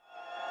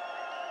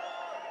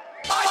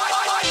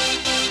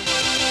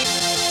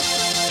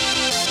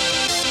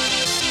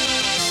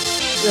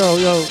Yo,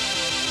 yo.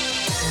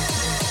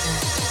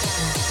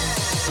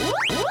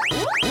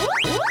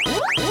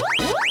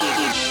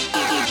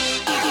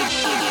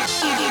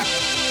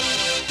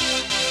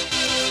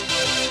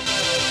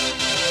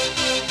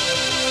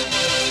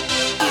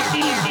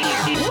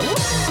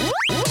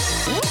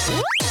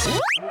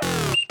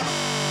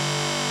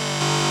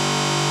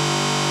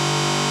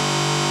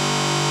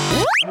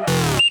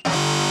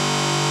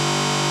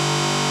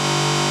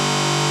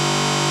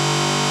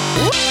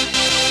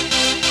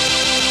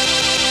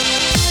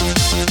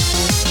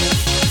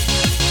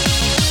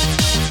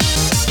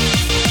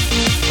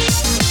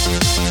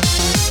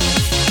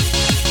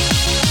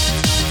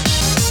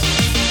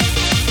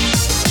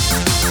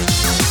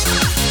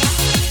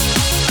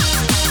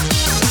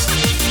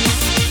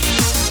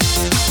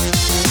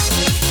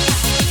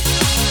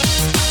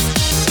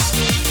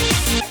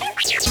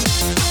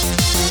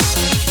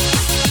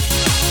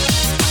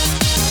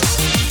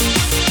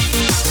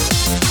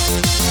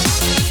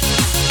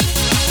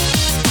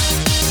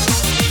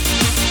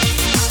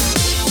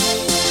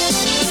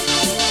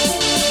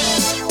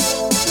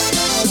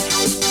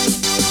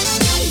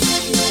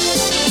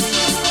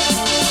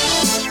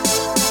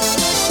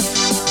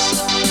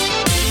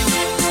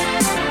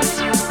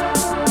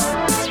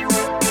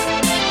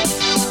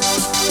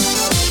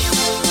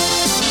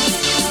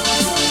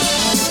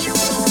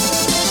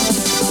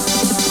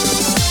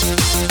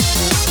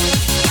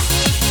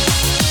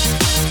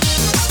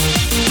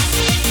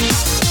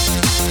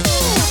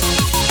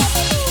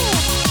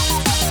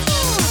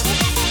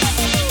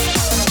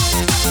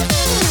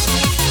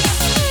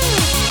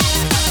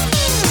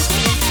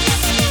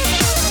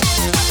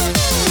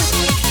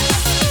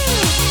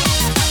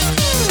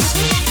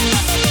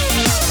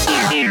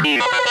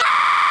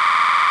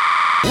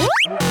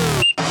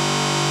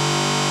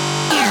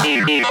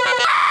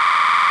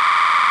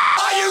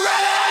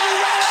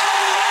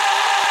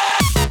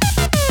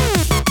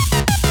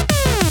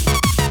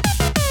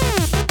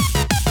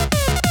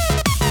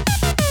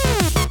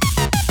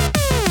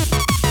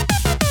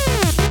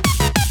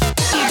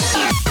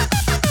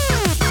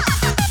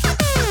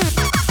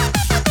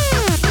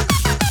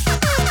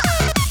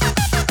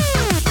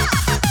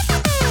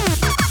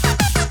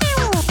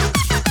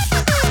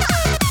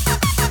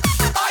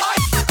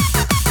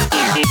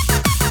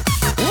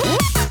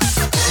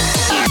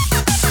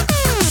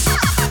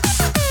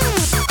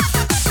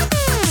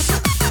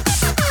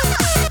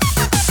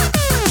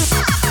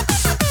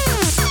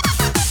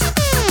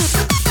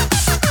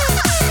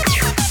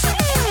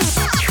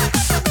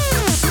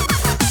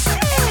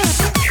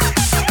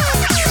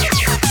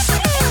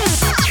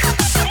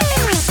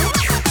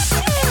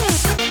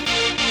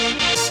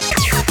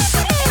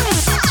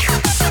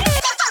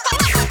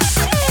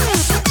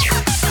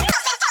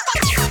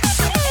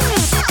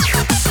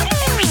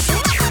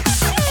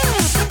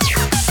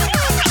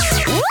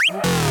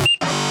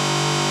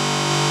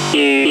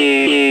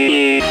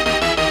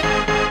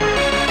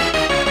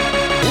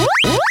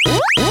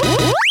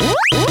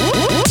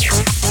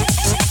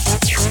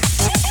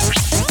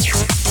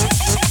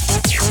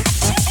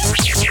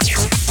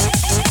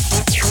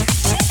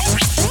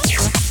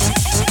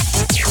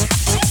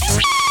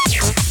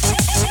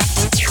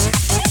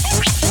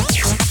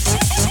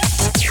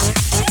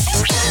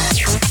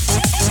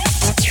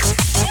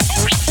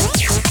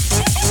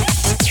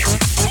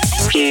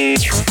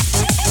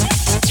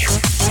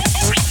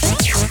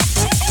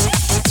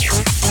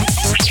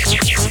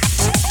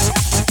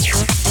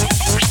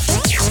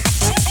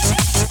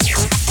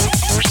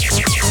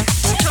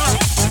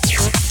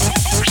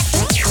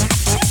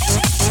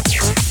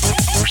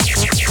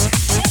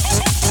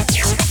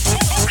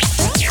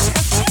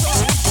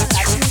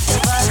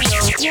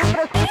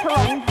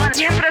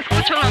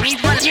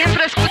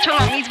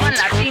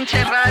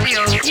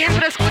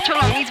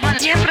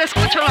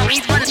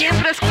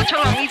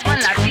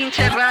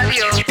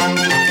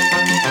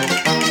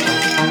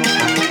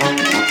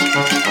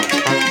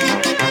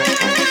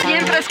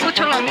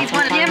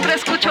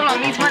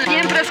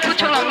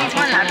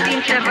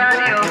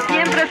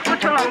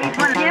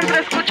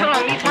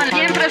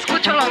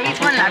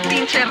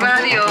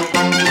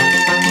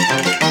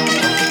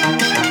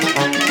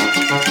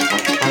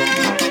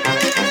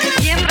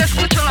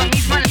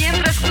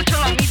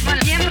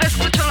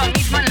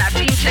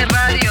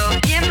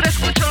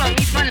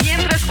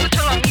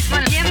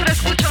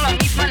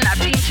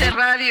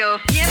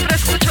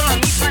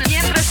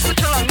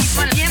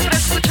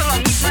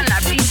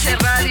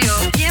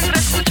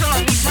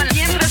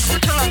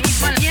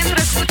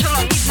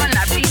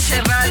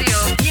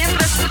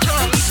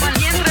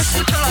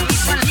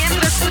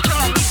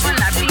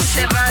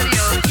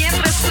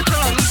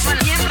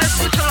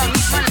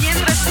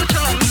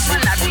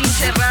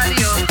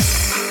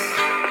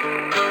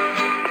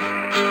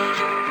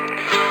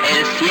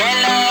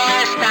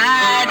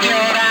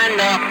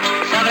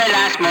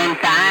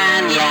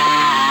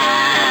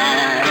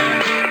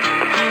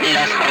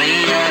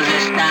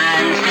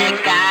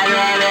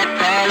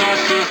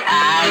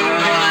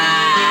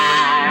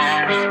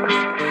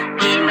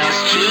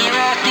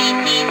 Chivos y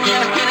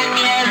niños tienen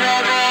miedo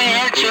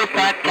de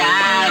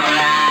chupacabras.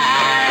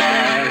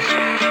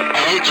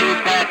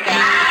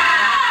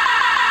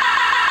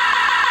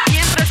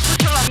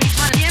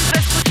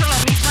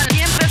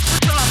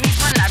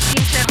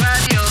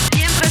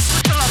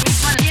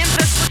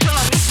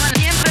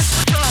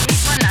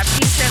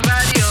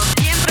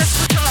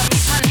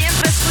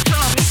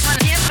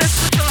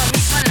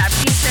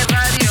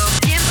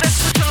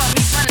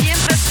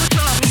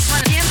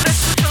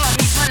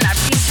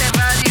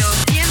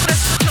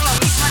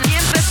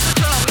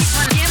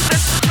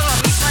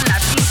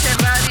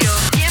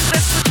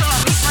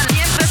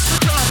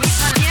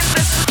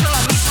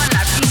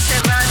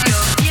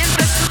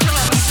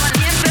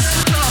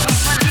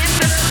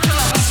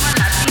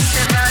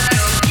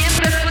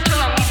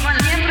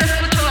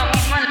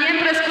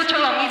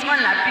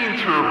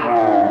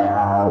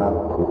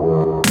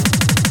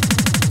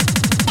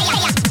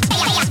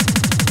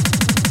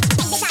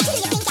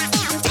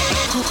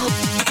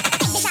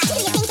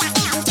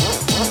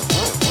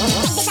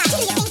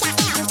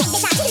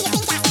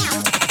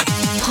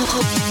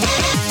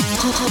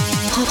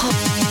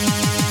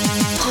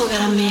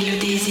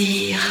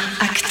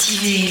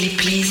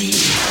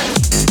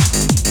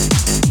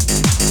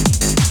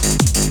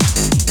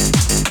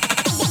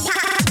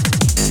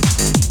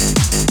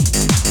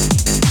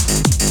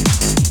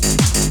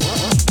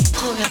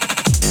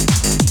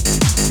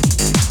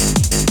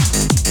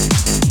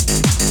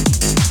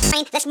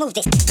 move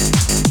this.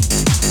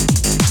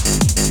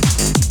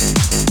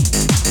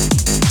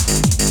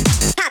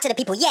 Power to the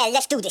people, yeah,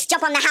 let's do this.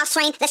 Jump on the house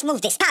train, let's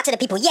move this. Power to the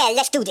people, yeah,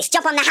 let's do this.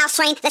 Jump on the house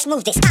train, let's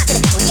move this. Power to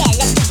the people, yeah,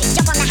 let's do this.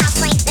 Jump on the house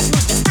train, let's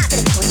move this. Power to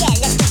the people, yeah,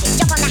 let's do this.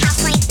 Jump on the house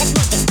train, let's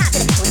move this. Power to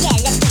the people, yeah,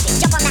 let's do this.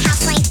 Jump on the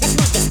house train, let's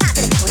move this. Power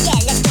to the people, yeah,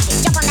 let's do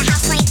this. Jump on the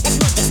house train, let's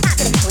move this. Power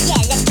to the people,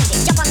 yeah, let's do this.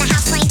 Jump on the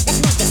house train, let's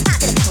move this.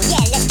 Power to the people,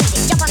 yeah, let's do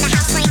this. Jump on the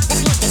house train,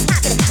 let's move this. Power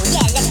to the people,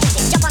 yeah, let's do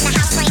this. Jump on the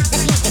house train, let's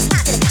move this.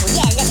 Power to the people,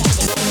 yeah, let's do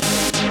this. Power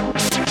to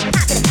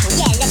the people,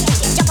 yeah, let's do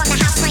this. Jump on the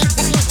house train,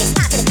 let's move this.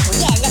 Power to the people,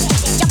 yeah, let's do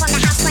this. Jump on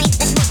the house train,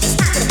 let's move this.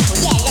 Power to the people,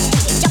 yeah, let's do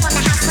this. Jump on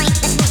the house train,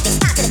 let's move this.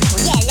 Power to the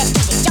people, yeah, let's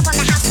do this. Jump on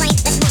the house train,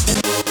 let's move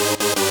this.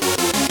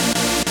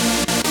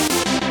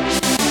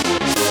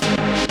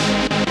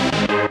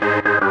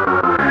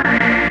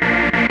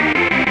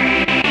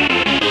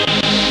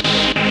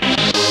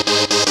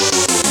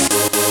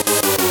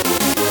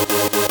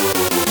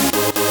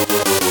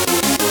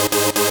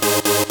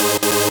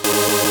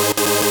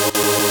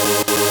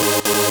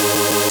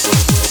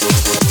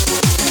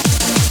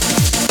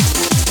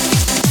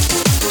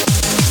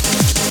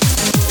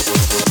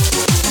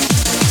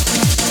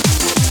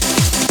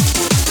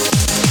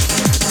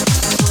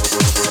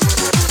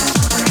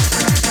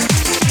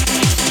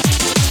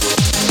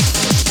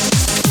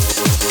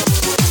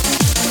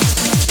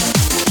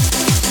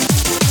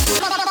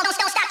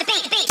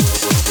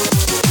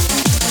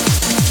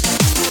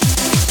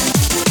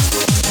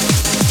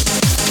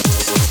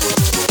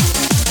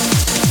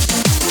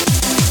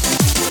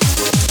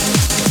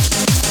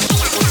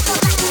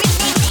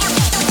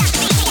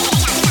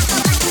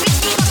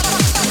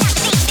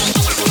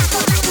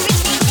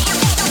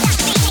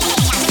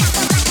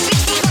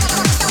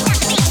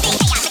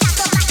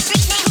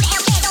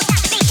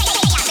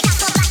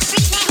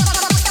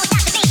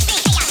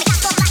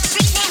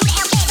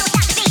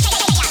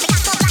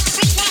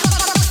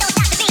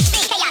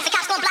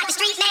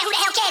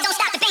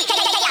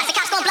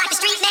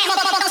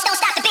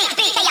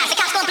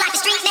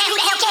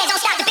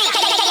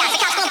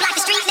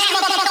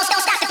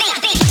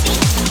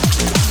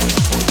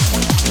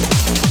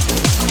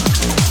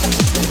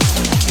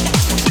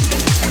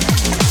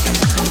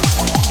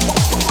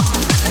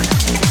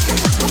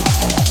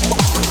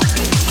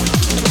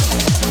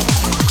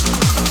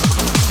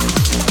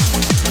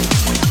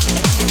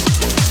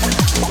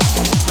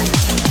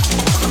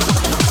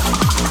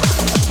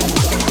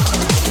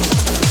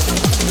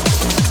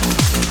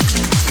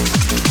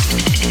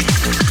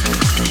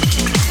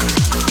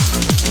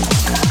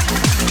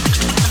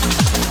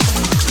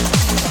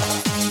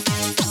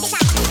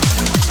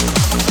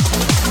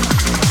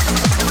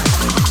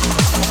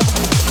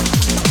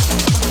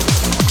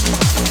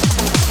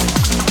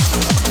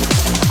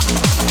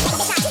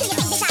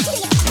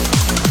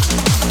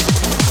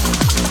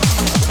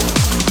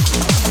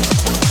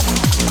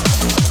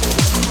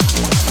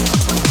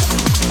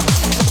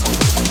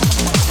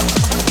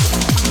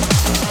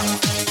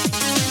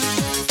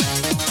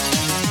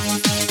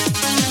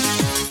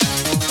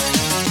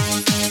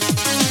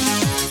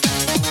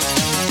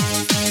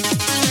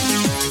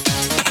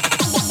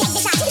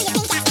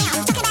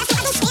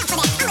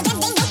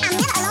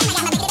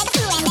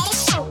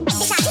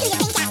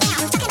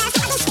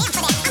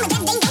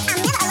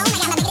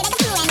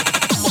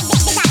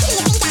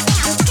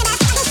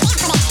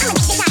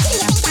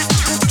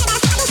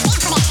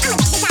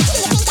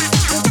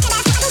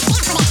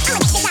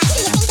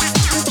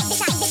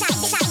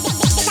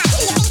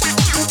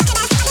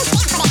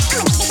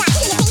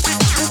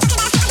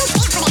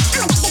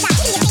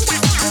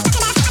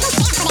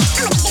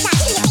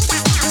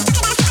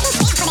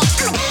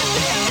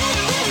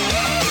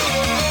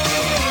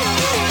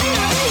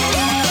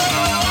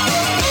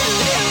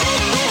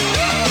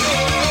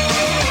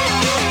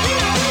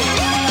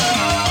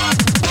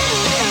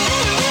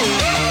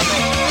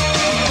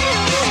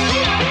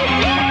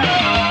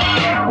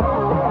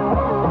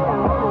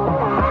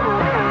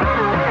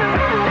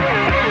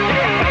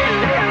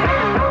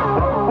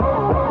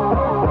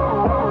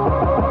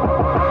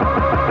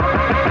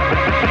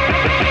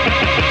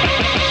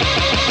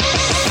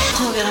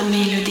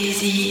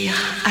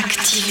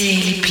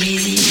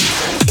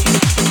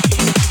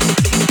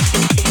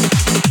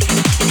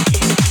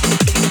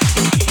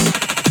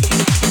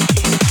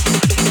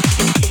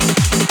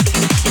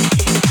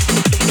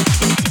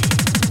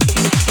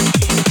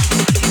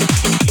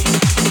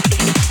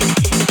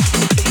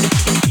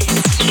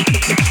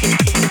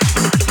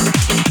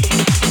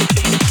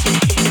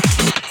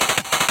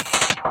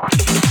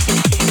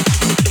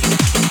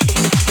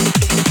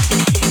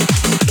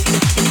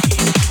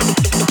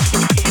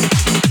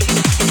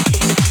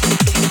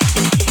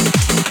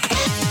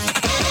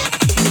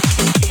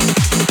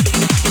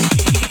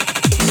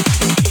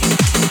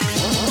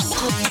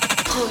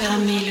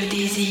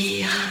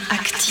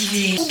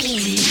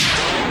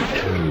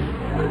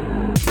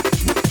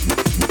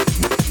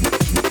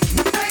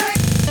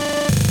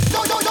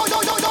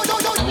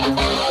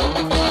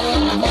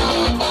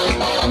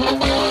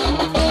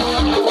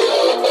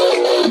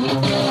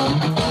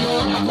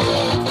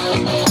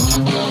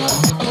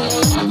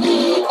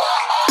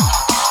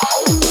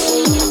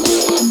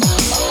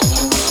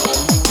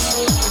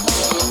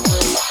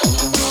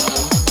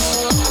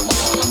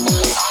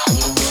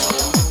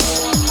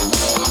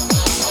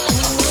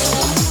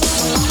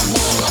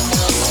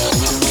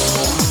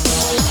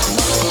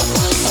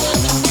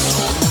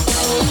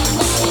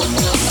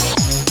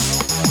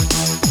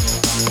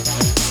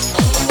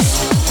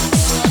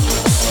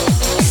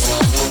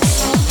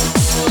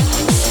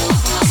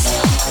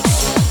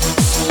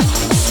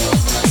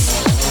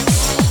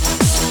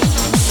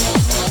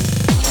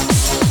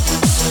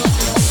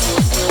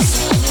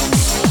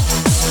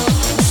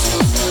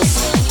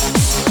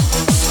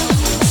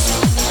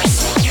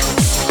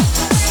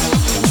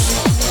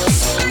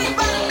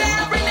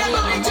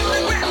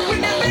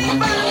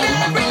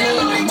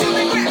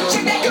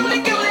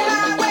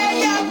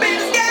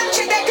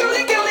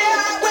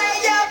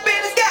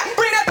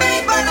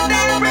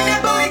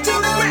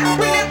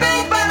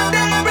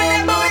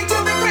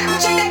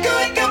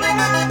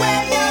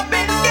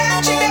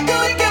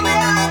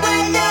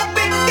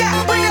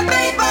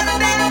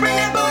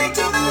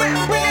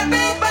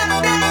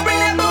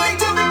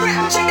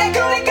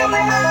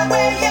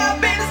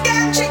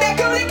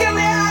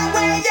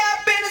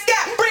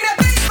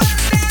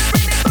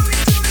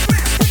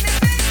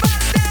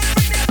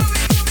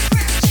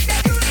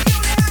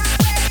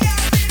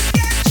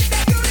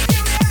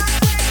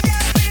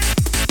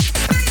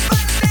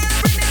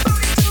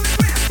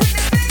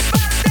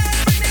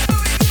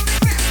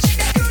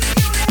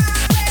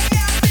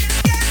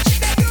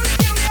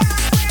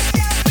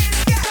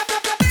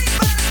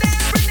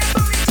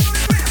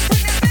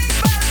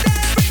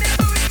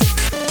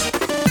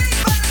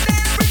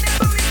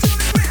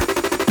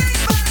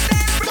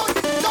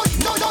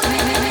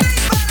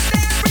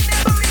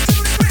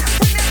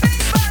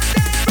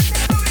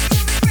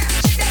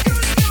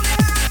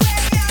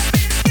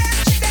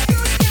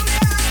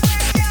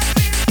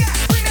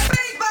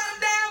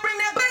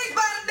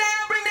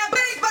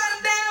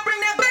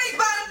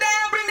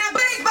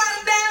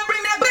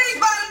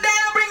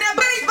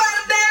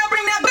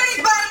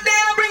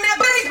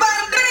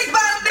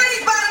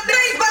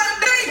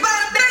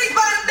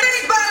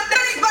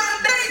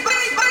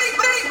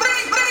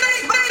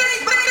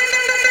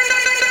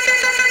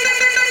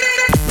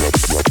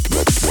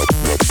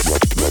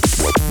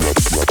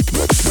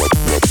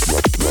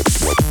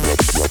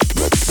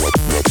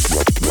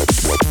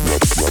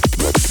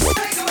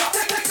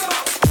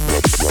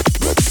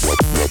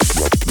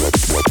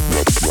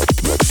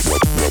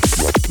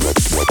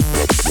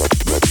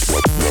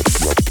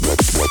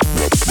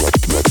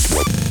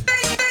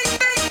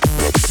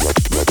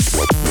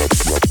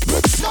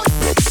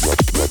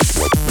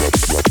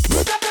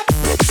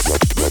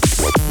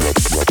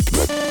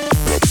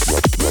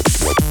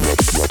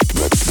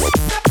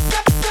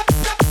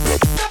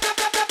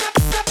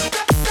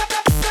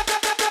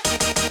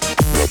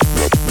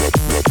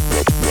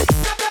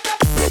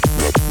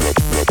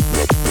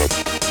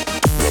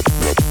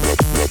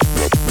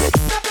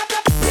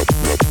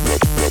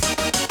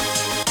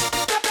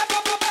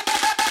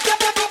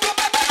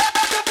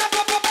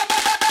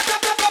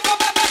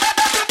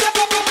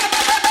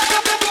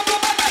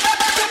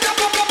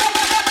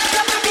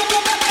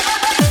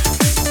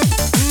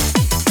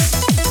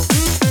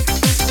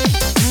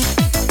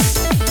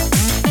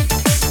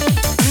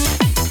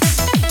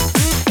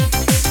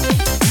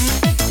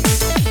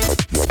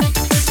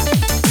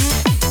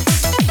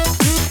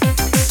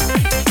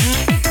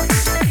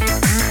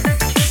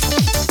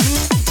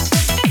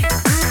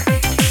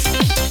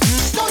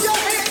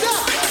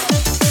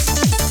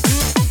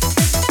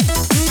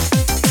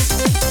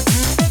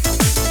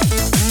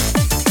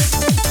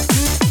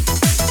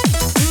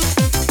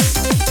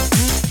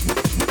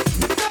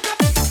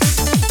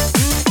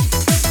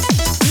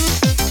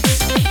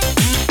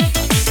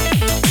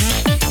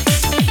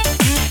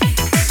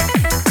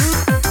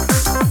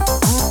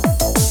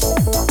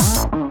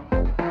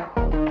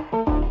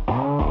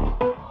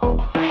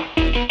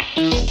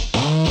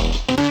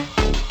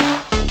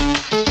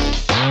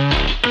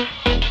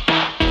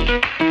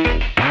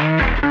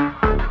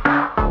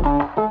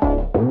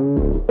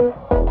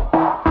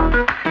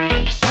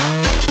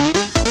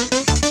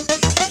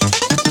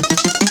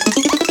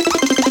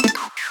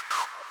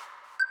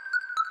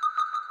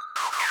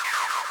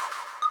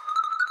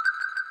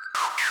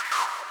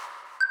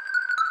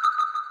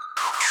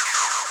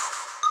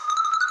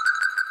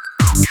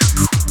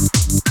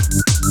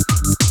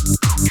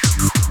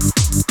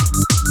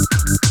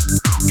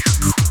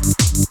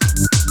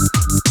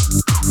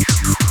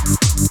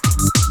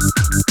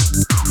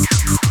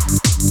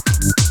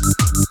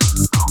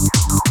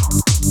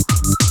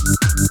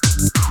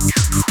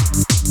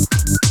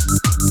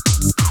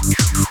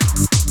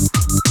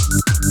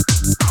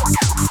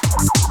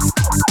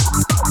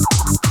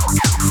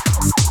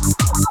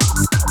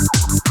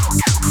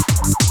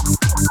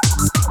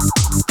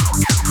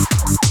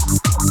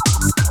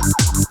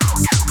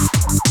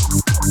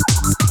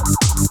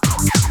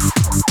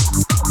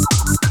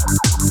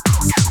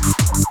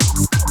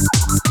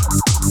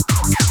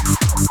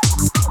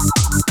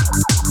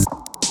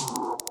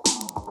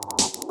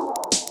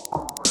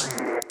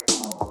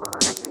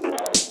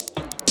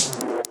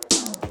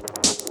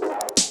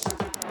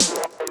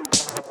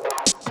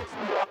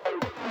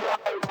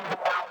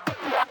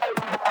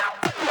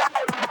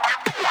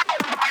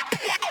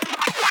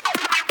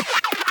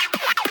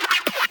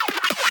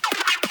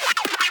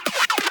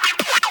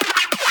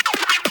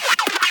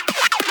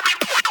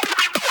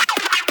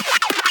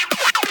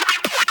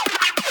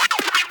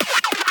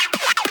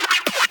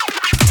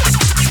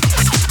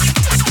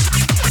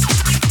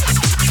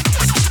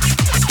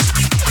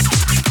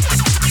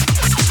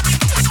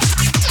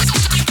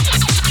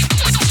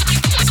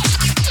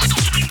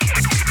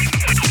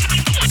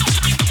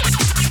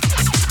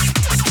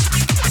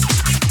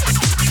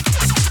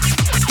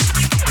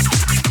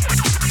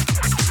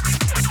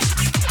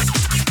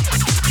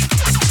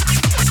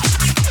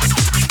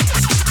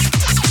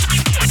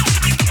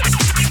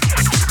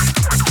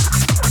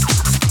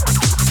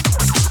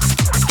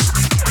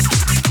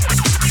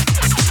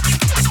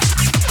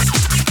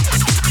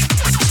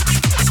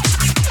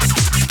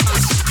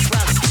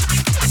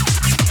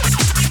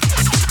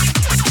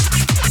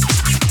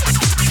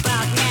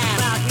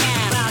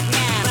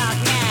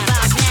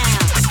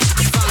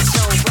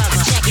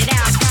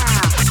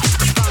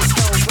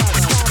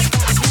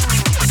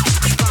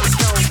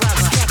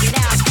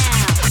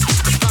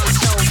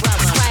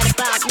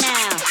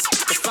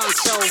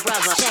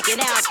 check it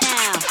out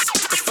now.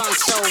 The funk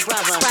soul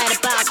brother, right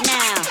about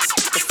now.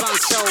 The funk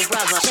soul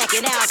brother, check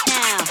it out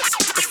now.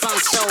 The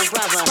funk soul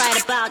brother,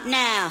 right about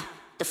now.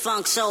 The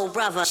funk soul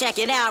brother, check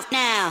it out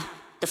now.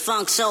 The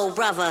funk soul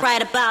brother,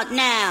 right about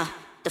now.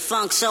 The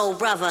funk soul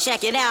brother,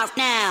 check it out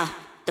now.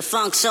 The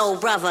funk soul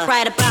brother,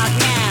 right about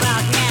now.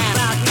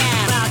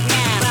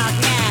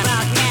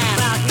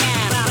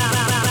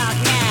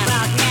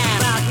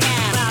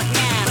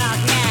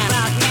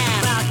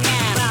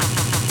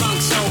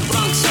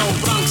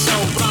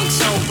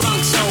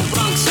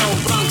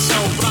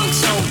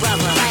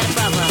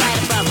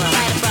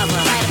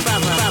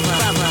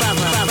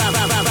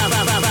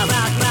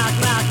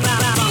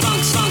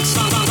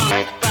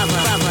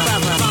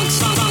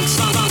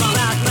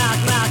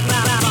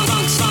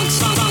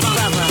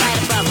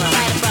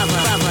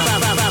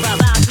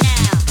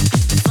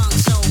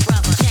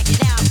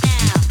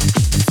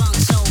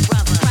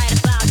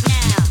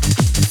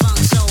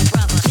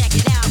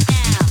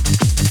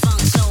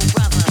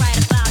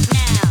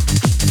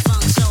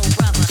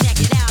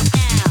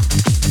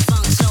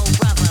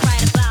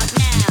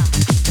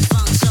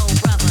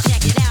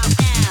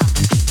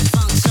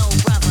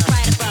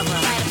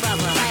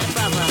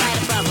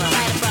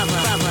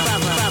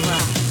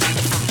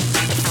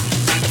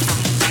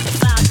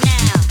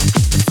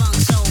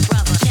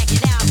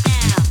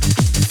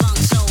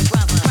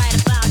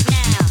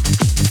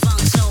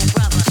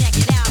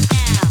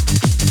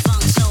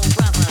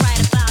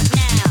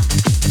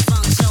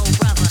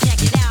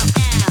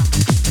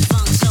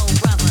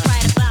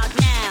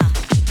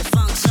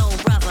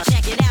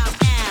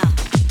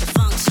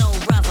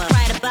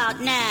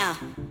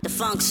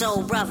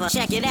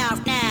 Check it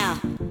out now.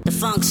 The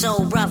funk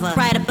soul brother,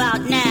 right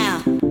about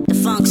now. The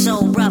funk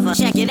soul brother,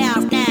 check it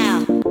out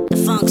now. The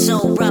funk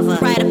soul brother,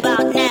 right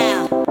about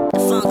now. The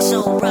funk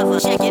soul brother,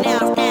 check it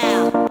out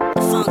now.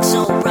 The funk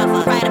soul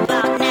brother, right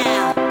about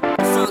now.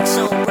 The funk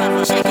soul brother,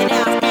 check it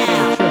out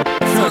now.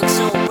 The funk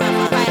soul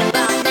brother, right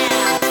about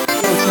now.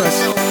 The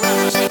funk soul brother, check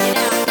it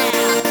out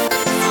now.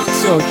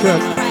 The funk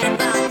soul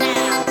brother, right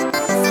about now.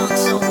 The funk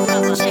soul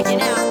brother, check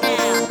it out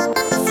now.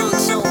 The funk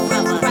soul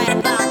brother, right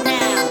about now.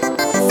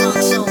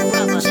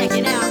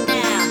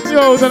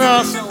 Yo,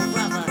 daarna.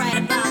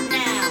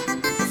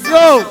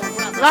 Yo,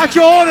 laat je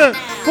horen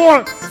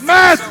voor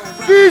Mad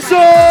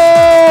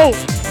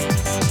Weasel!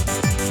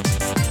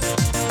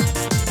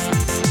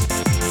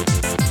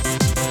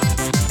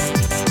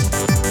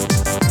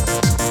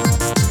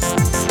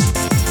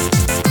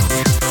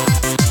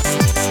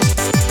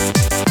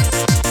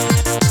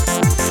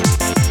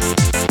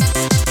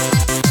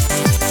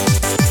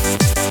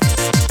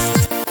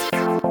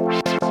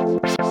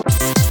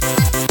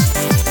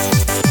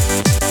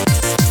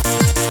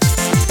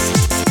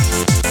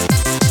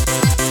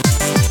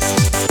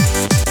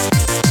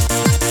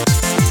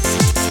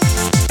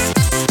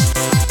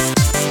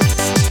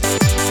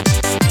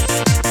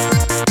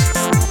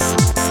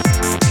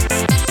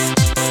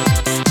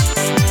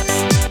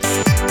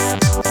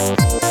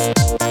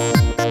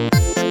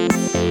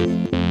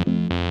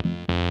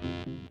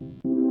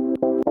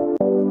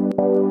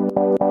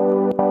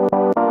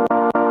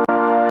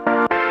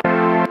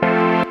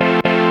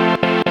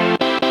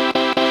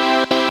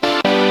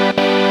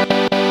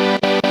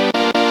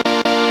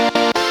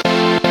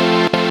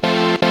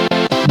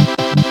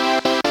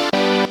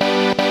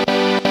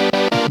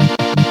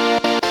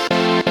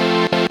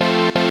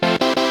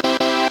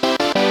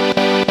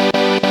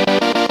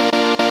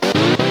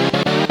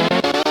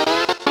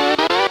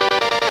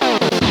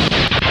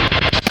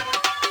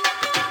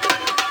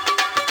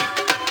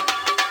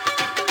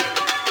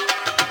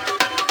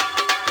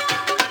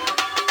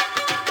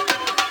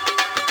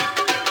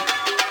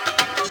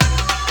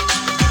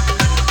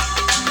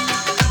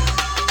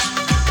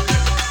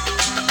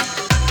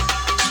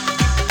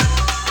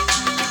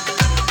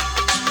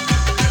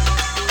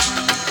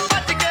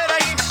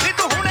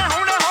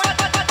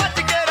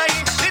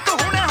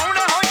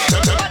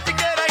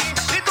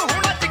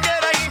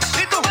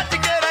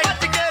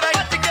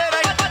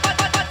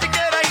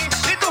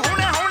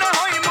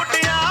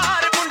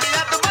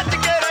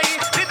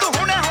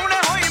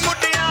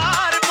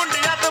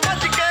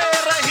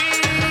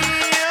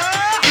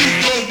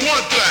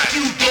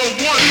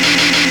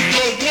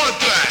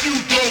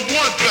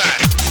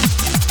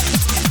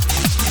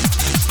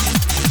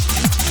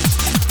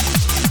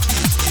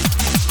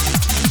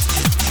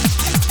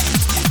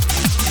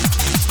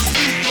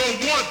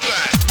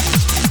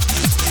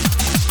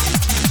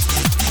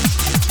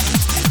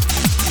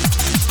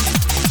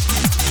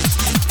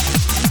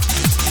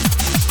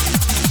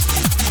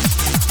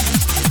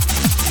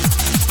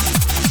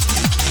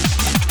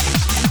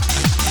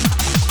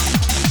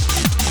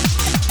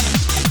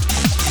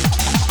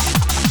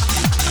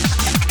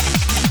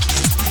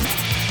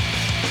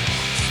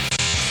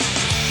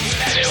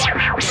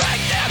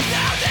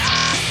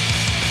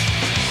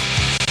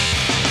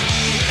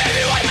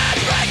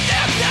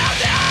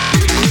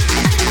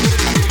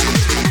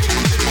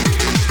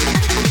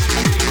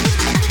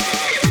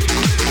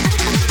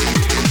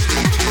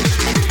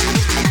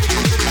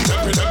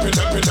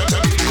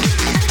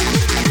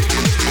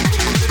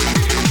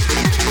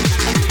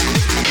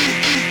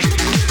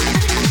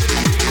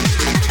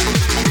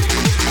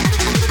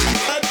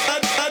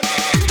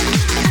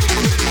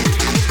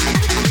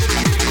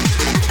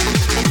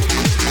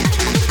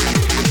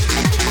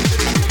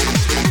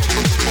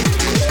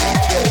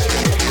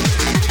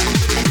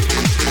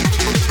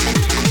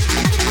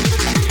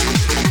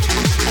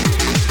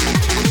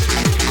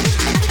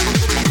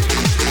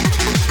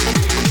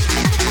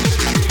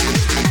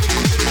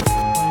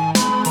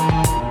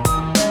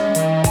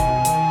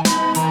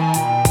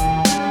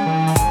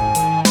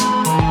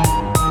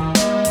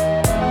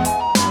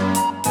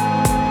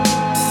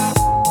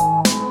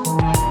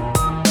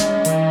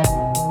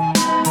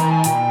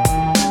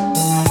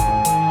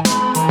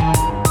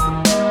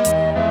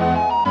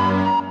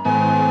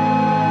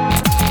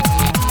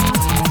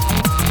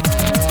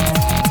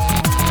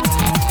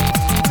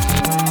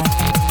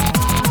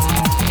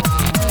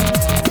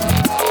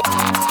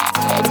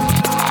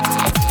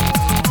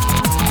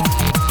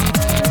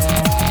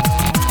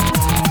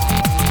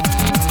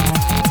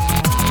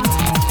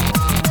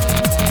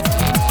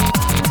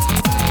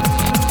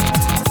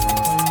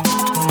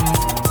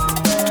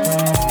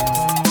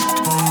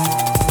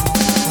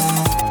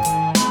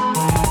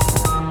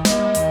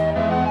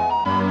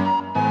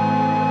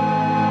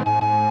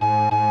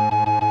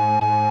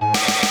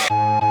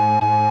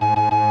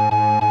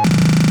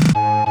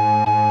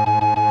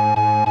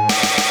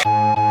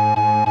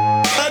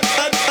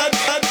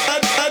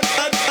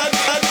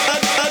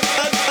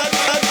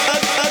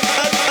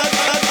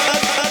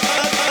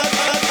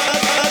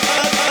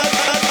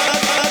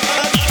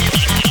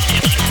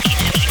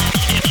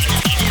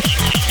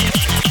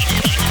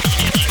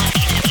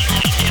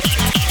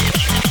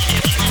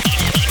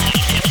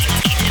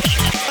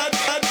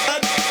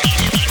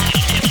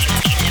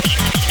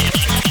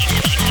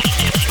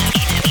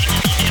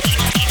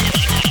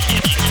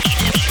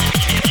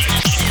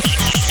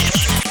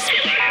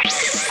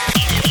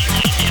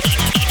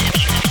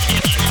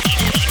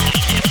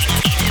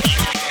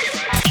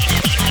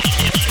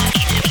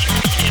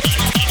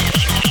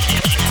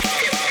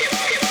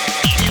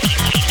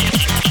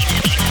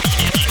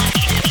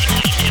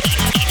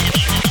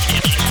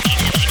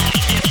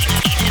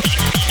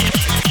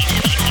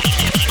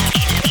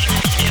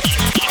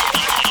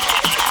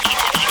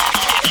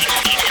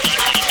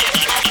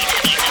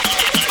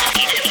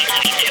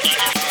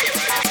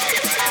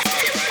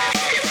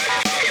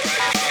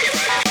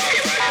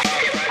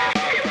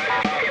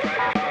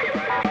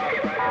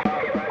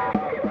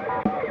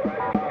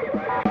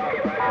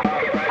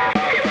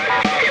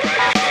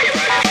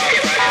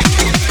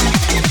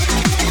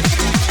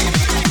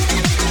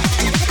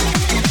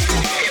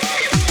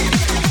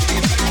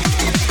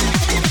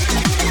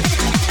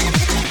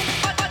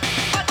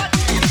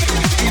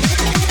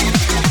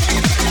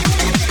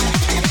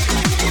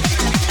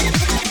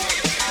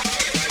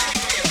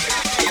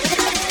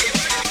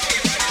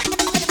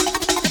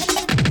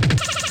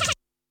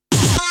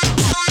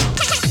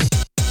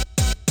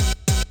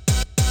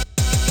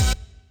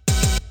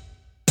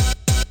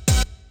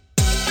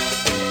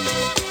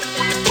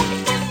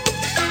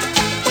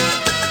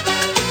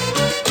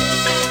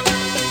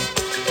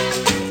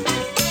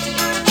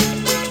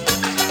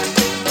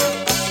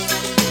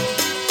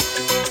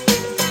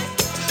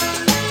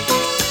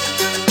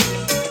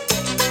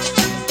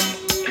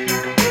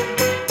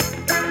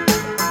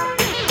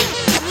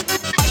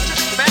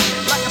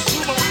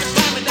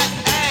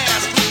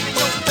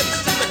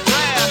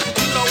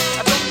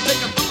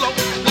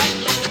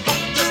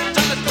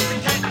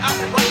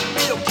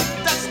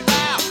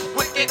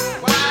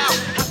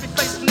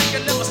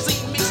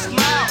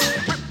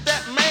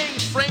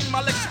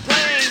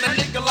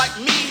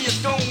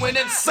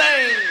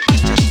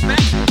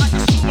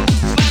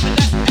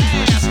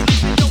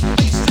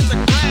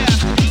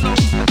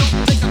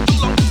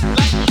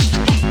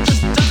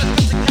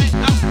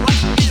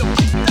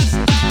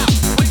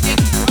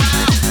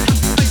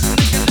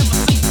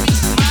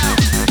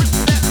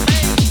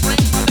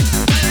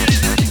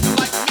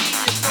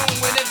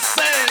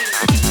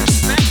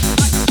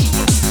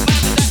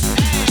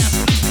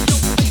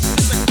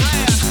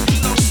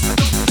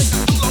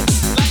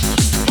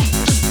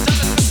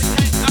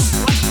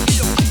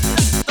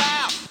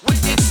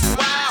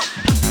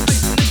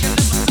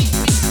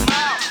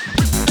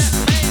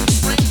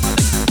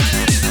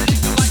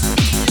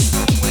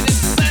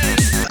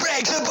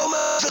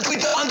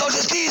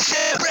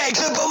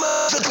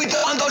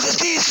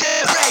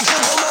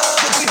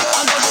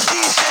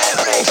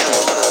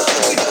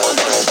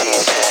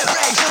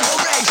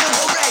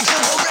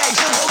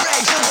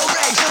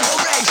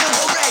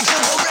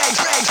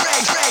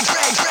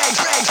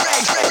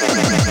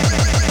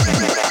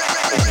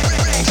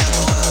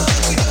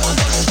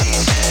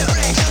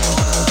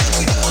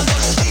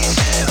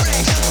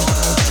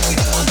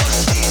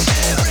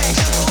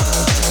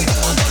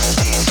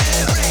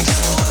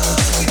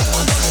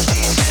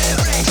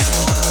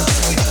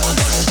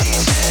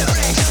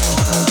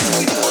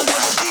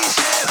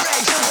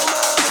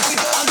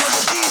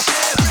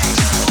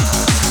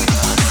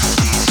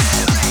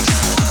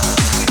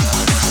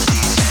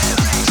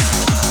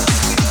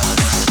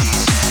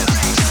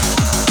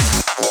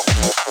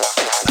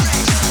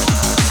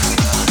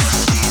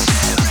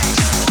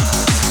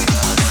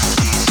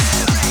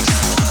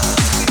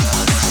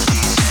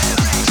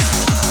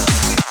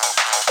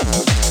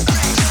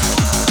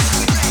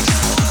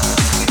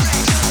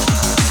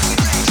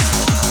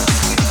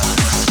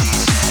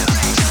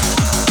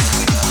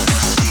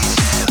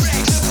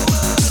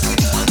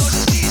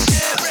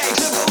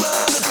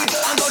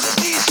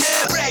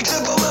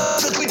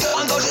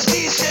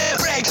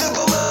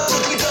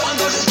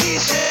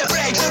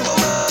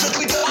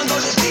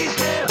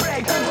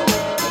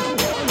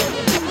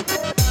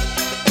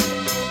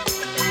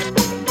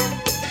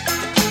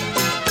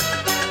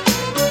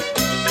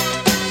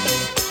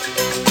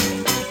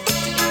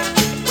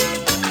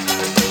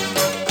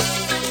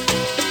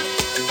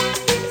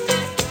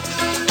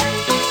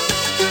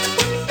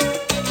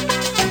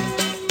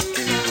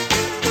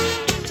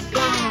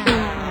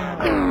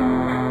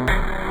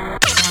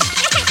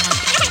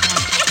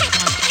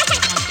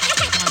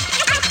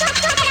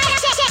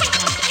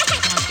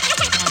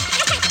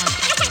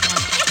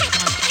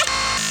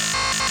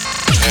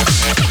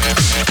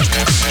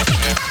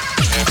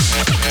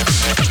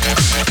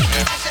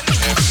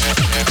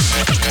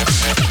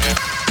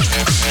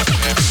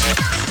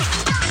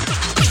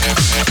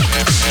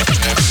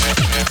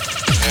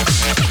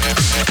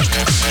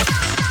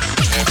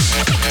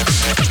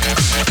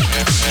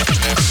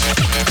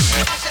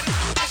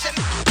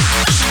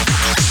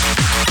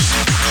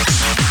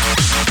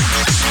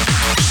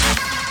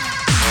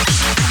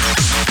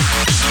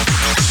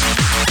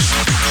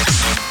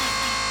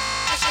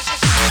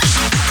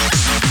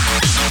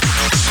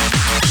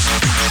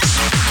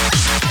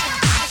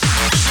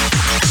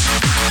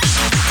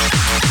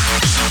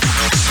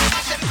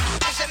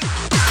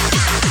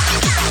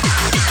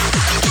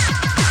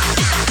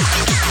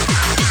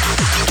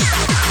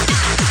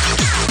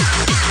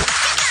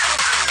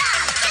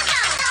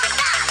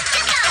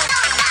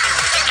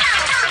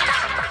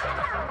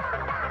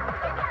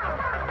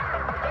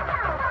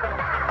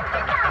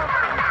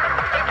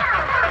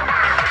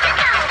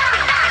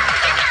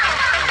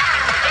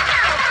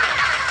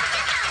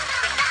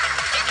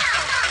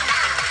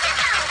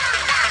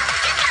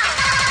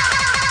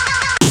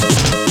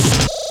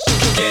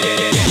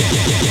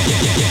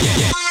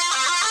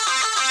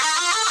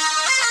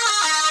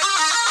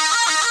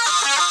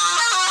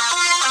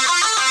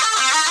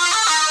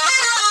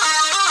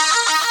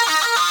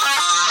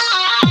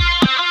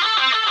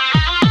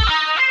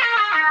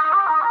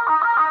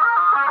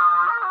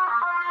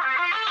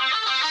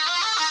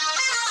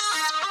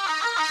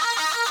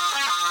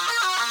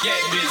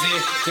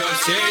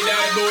 Just shake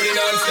that booty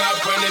non-stop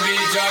when the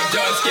beat drop.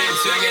 Just keep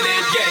swinging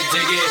it, get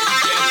jiggy.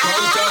 Get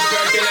drunk up,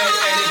 percolate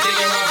anything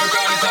you want.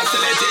 Because it's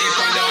oscillate if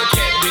I don't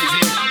get busy.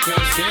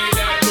 Just shake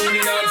that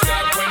booty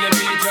non-stop when the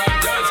beat drop.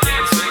 Just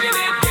keep swinging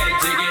it, get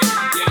jiggy.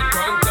 Get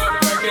drunk up,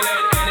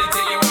 percolate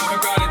anything you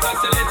want. Because it's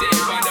oscillate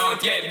if I don't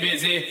get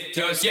busy.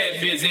 Just get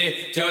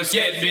busy, just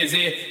get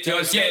busy,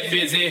 just get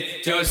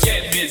busy, just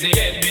get busy,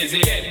 get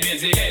busy, get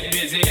busy, get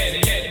busy, get busy,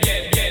 get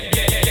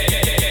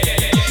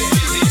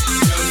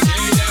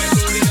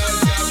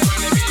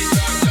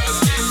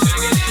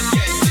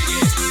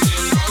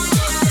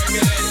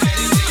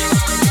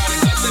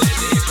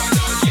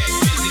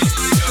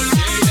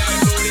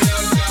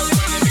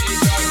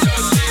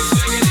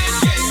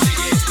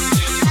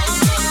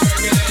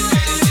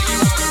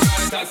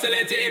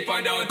if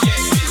I don't get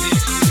busy,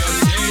 just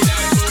say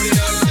that booty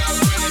don't stop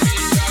when the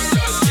beat drop.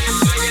 Just keep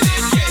swinging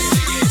it, get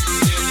jiggy.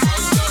 Get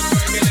drunk up,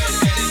 percolate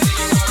anything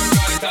you want.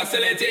 Because it's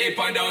oscillate if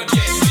I don't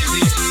get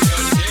busy.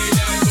 Just say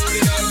that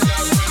booty don't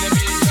stop when the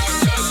beat drop.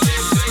 Just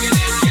keep swinging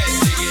it, get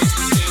jiggy.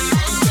 Get drunk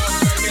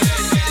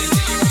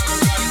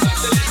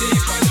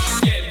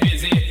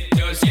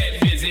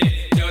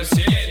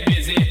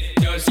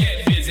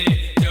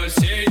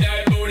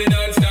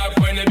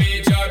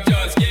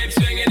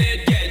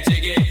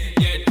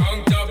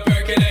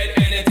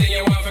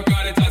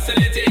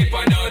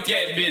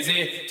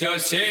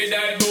Just shake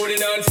that booty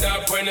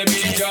non-stop when the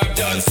beat drop.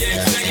 Just keep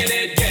swinging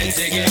it, get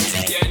jiggy.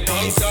 Get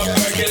drunk, stop,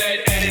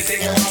 percolate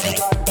anything you want.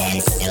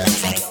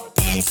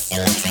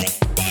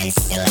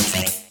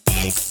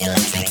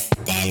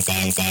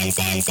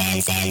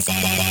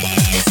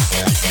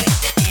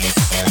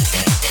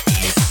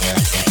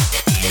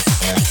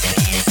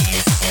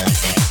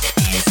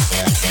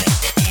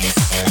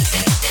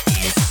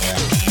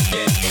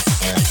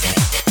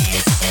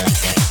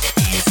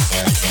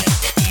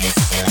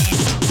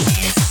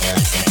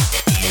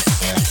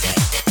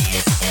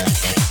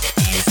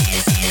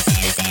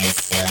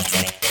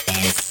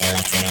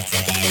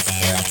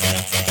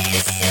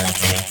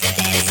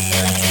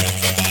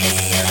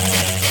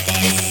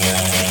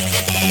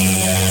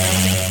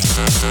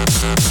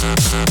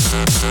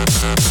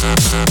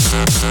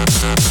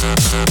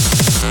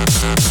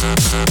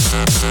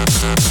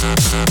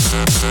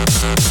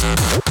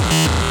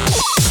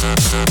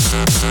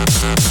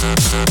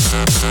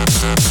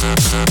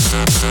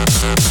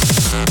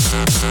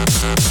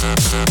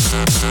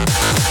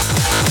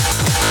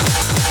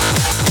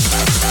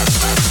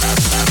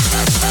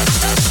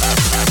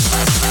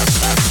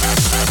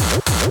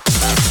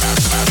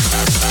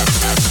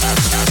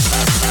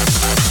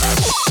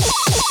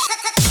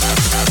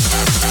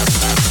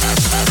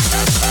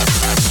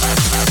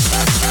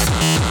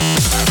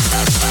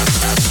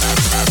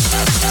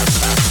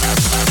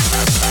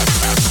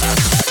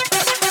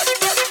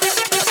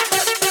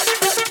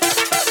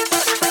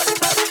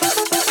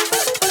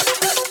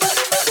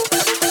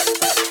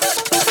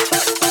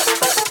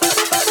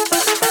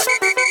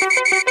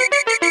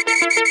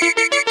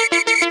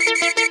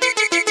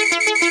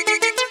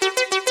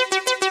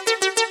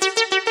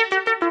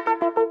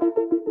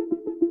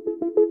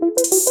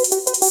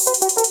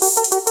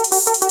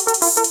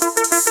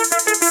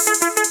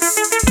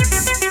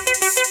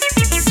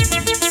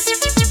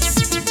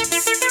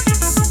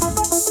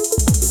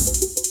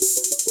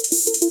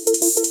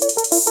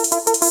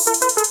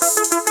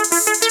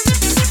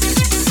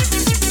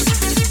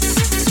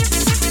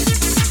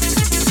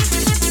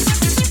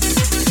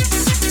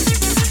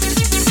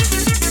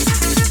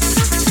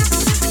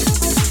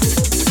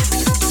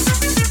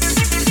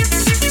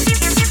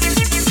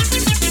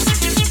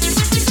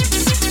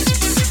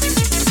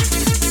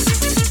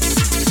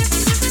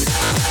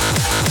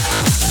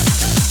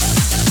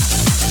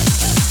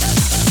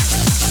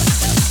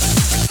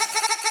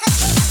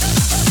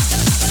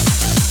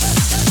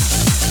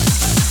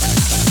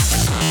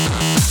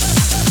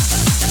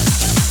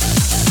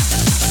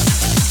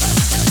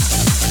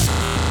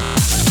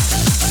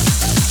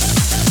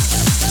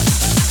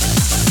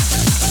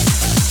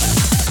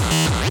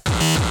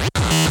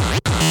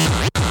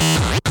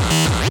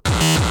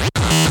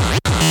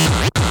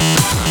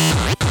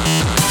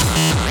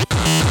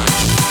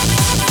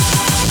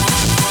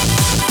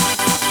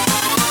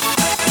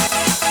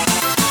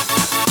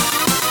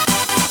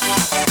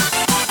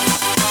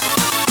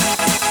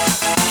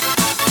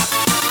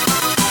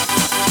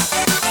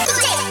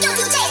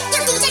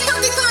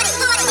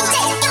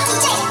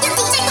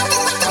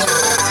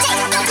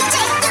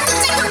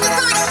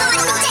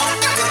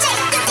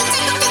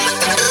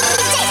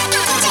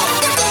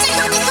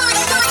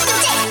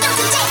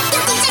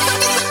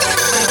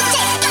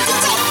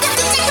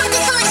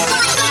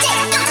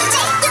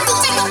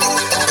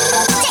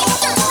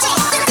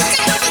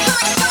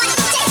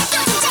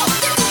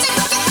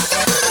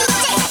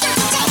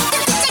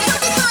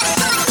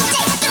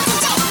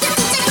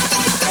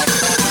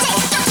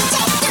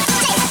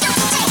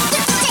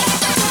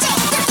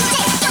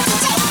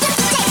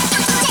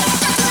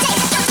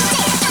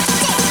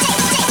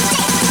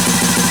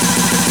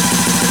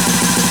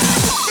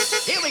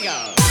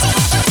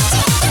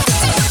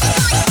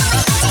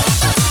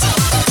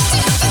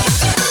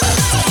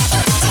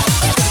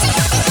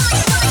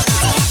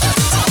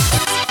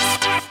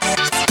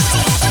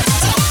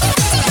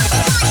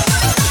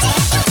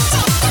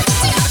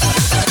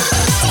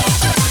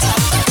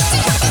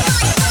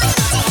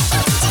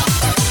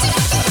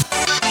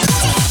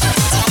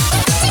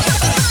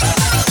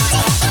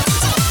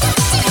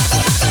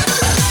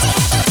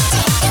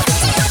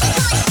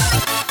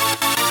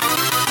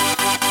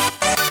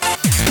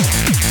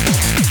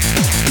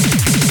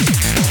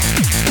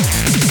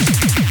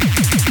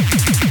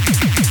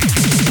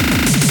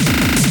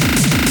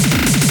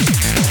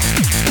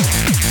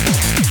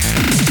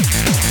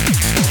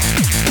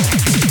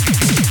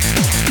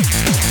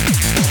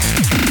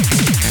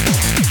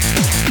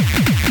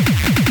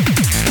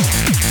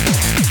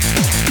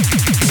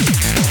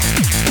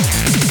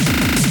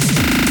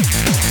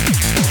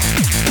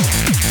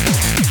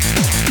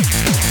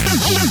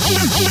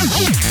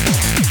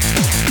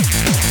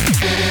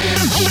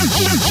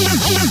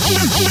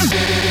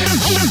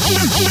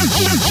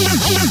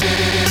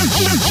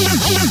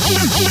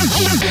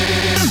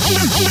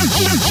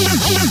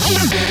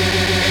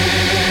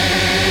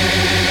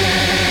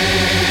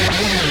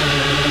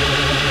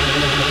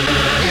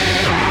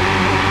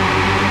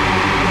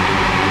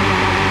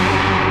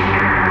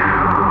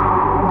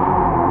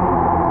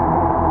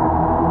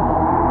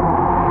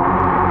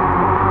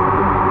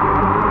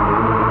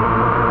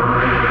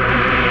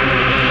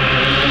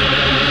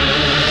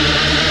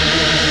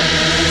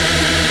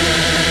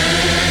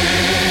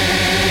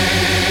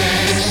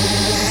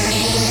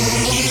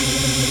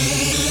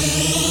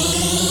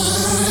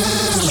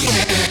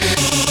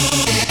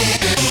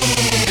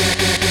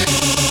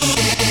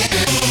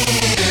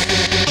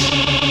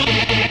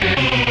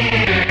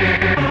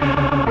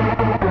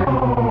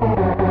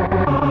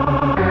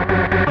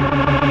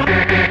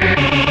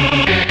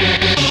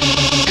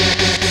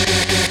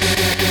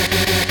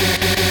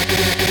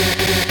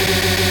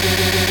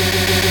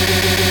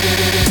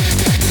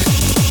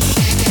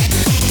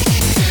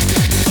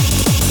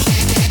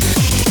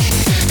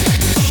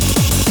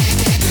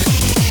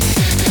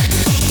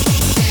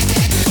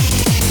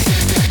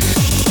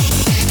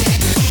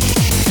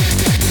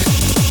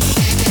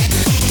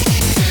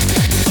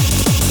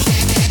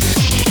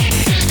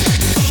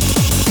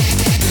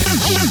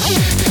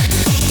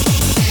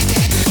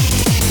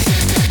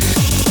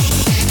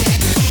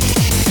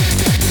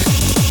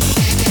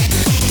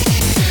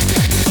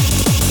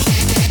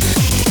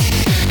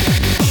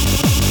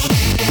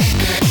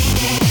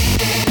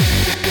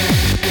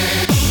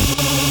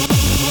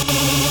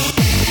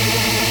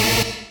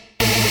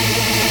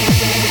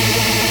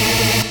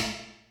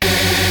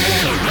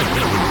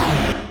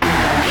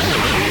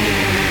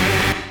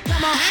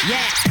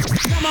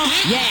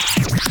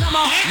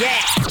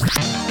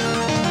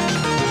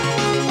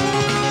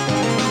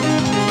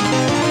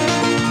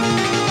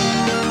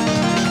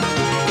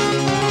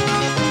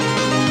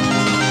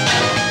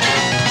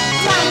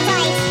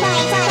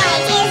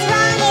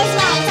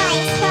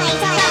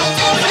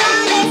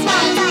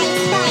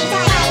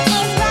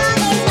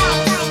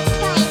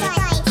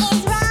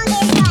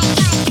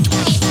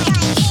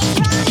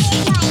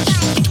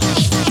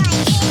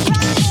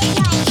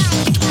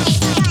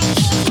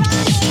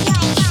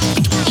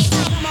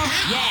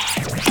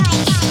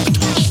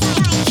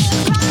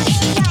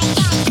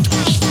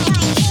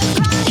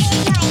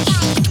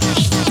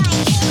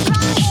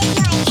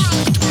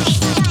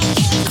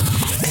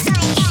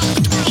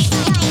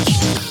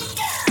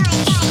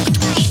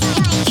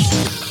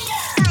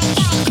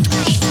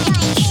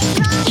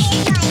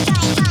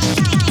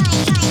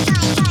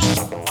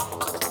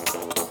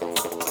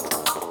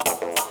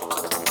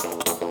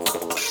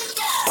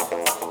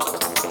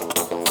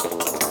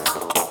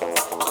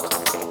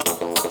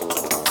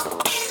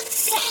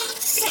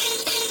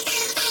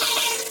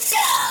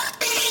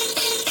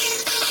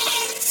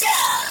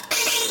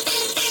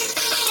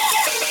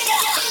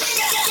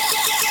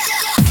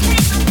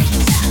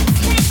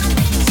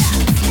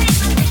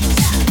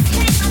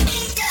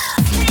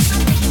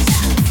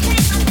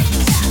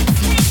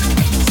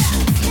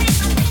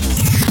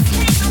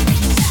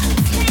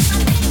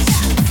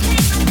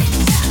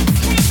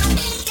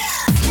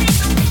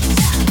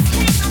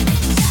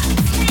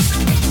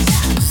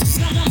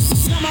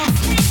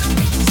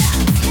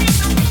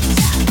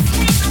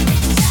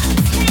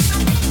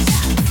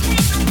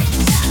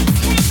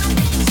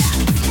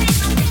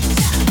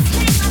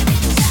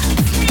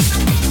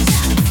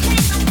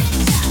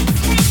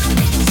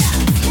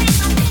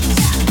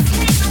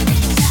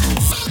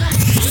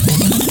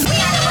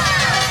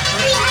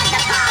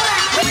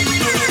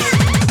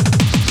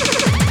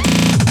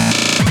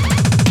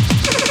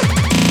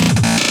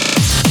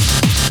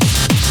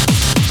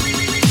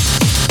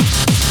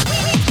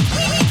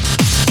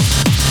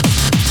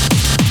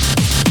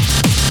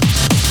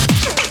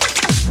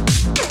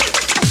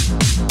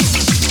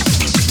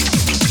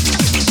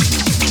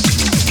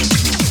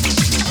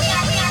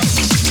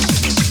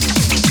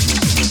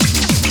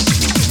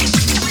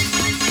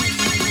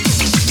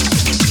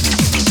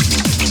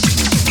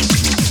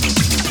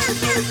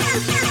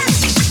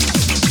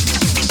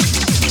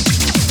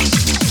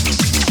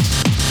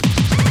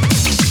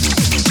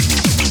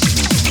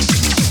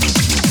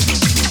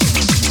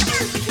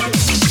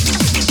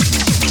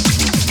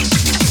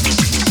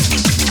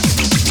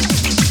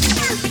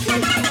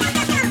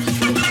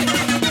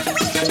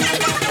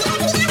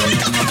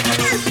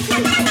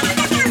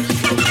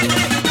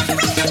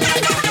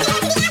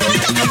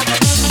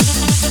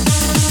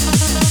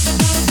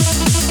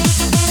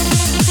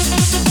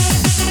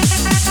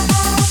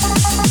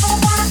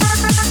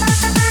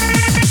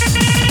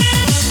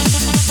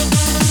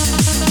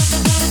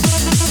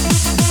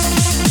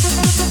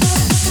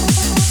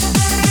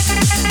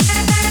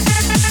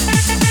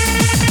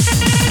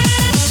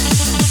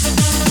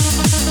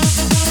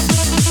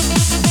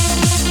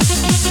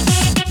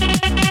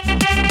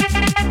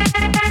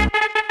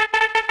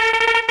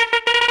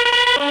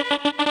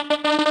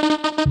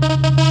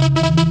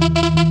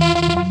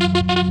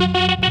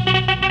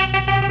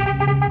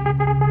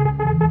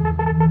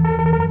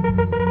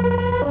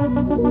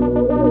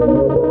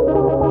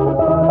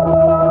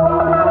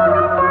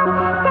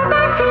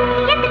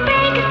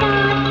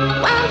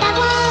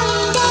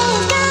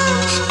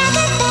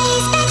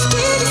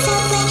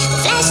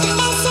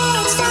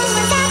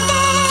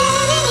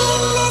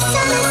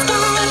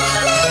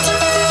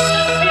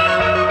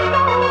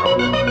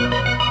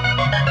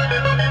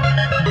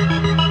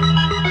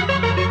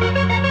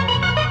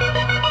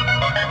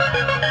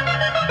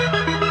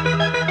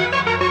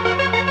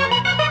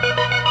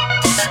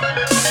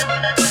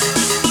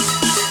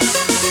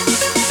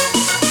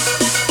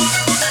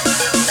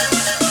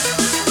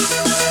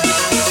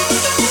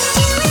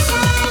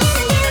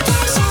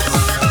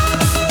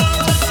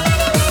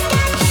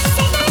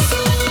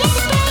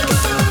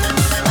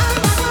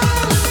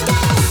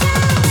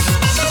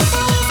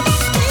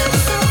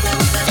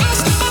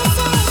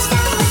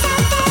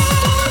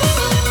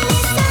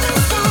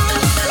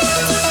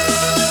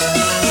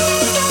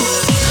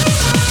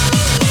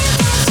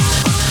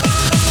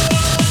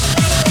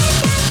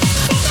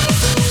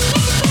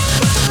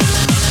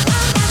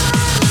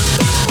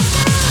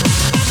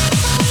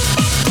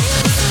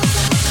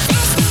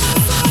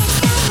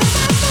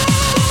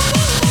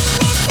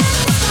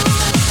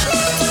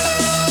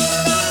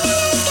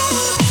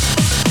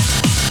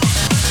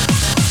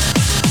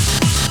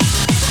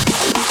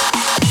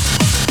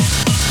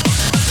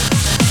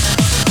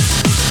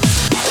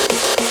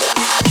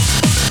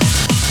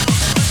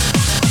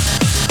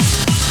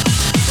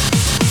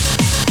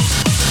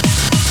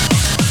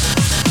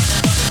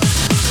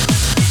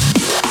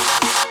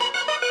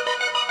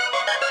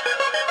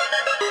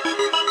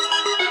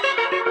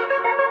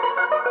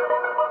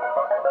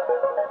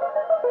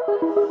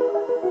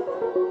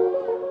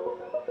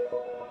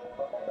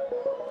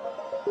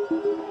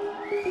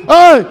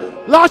 Hey,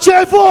 laat je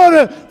even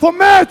horen voor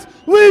Matt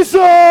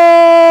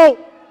Weasel!